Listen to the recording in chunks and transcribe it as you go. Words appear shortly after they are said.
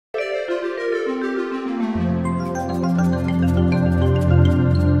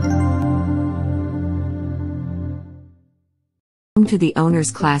To the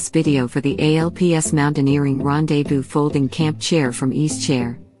owner's class video for the ALPS Mountaineering Rendezvous folding camp chair from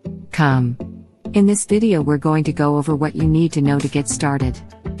Eastchair.com. In this video we're going to go over what you need to know to get started.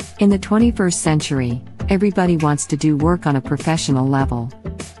 In the 21st century, everybody wants to do work on a professional level.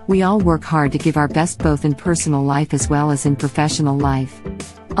 We all work hard to give our best both in personal life as well as in professional life.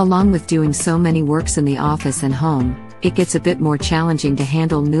 Along with doing so many works in the office and home, it gets a bit more challenging to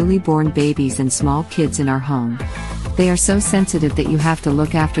handle newly born babies and small kids in our home. They are so sensitive that you have to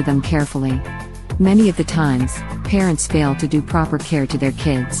look after them carefully. Many of the times, parents fail to do proper care to their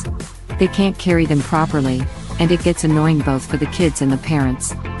kids. They can't carry them properly, and it gets annoying both for the kids and the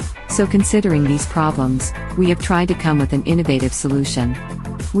parents. So considering these problems, we have tried to come with an innovative solution.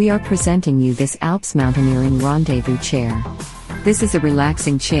 We are presenting you this ALPS Mountaineering Rendezvous chair. This is a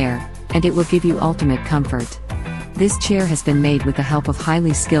relaxing chair, and it will give you ultimate comfort. This chair has been made with the help of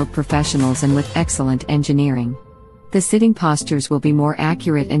highly skilled professionals and with excellent engineering. The sitting postures will be more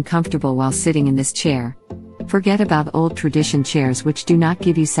accurate and comfortable while sitting in this chair. Forget about old tradition chairs which do not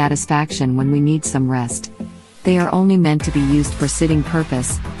give you satisfaction when we need some rest. They are only meant to be used for sitting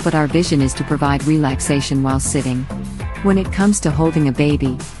purpose, but our vision is to provide relaxation while sitting. When it comes to holding a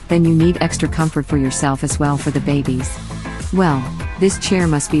baby, then you need extra comfort for yourself as well for the babies. Well, this chair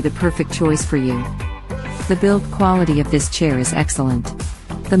must be the perfect choice for you. The build quality of this chair is excellent.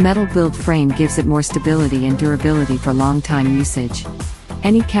 The metal build frame gives it more stability and durability for long-time usage.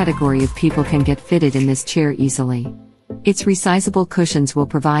 Any category of people can get fitted in this chair easily. Its resizable cushions will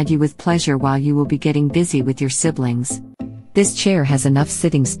provide you with pleasure while you will be getting busy with your siblings. This chair has enough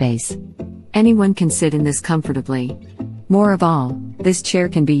sitting space. Anyone can sit in this comfortably. More of all, this chair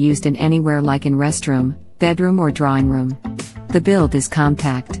can be used in anywhere like in restroom, bedroom or drawing room. The build is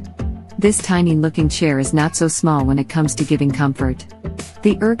compact. This tiny-looking chair is not so small when it comes to giving comfort.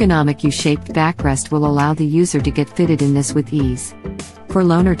 The ergonomic U-shaped backrest will allow the user to get fitted in this with ease. For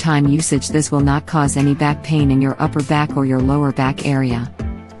longer time usage, this will not cause any back pain in your upper back or your lower back area.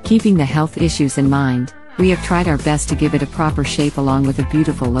 Keeping the health issues in mind, we have tried our best to give it a proper shape along with a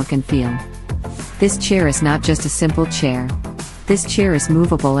beautiful look and feel. This chair is not just a simple chair. This chair is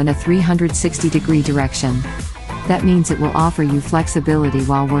movable in a 360-degree direction. That means it will offer you flexibility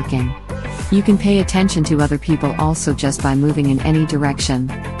while working. You can pay attention to other people also just by moving in any direction.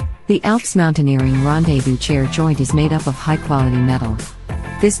 The ALPS Mountaineering Rendezvous chair joint is made up of high-quality metal.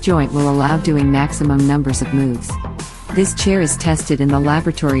 This joint will allow doing maximum numbers of moves. This chair is tested in the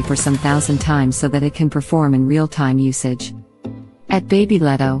laboratory for some thousand times so that it can perform in real-time usage. At Baby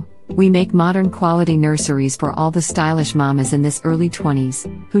Leto, we make modern quality nurseries for all the stylish mamas in this early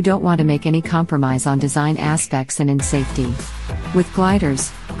 20s, who don't want to make any compromise on design aspects and in safety. With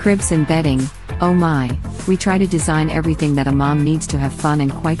gliders, cribs and bedding, oh my, we try to design everything that a mom needs to have fun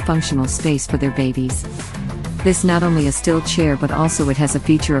and quite functional space for their babies. This not only a still chair but also it has a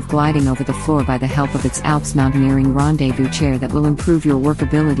feature of gliding over the floor by the help of its ALPS Mountaineering Rendezvous chair that will improve your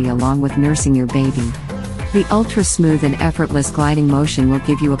workability along with nursing your baby. The ultra-smooth and effortless gliding motion will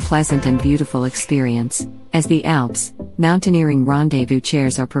give you a pleasant and beautiful experience, as the ALPS Mountaineering Rendezvous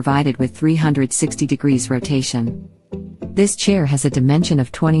chairs are provided with 360 degrees rotation. This chair has a dimension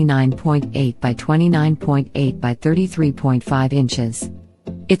of 29.8 by 29.8 by 33.5 inches.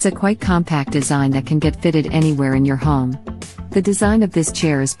 It's a quite compact design that can get fitted anywhere in your home. The design of this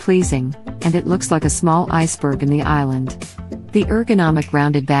chair is pleasing, and it looks like a small iceberg in the island. The ergonomic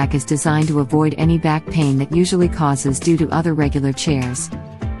rounded back is designed to avoid any back pain that usually causes due to other regular chairs.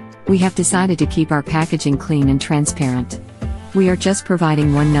 We have decided to keep our packaging clean and transparent. We are just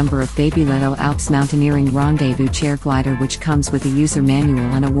providing one number of Baby Leto ALPS Mountaineering Rendezvous chair glider which comes with a user manual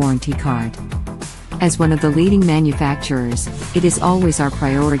and a warranty card. As one of the leading manufacturers, it is always our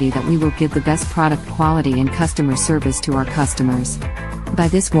priority that we will give the best product quality and customer service to our customers. By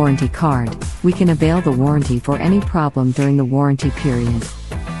this warranty card, we can avail the warranty for any problem during the warranty period.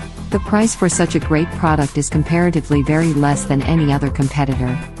 The price for such a great product is comparatively very less than any other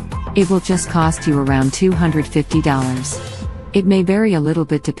competitor. It will just cost you around $250. It may vary a little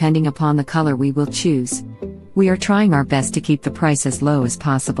bit depending upon the color we will choose. We are trying our best to keep the price as low as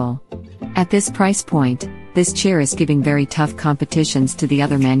possible. At this price point, this chair is giving very tough competitions to the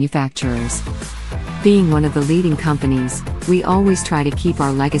other manufacturers. Being one of the leading companies, we always try to keep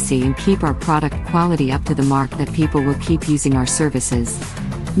our legacy and keep our product quality up to the mark that people will keep using our services.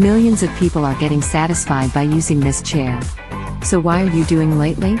 Millions of people are getting satisfied by using this chair. So why are you doing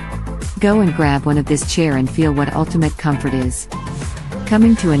lately? Go and grab one of this chair and feel what ultimate comfort is.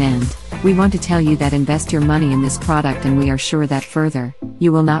 Coming to an end, we want to tell you that invest your money in this product and we are sure that further,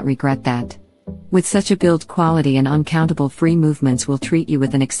 you will not regret that. With such a build quality and uncountable free movements will treat you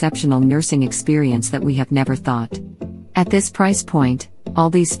with an exceptional nursing experience that we have never thought. At this price point, all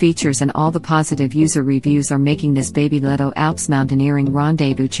these features and all the positive user reviews are making this Baby Leto ALPS Mountaineering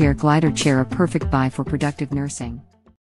Rendezvous Chair Glider Chair a perfect buy for productive nursing.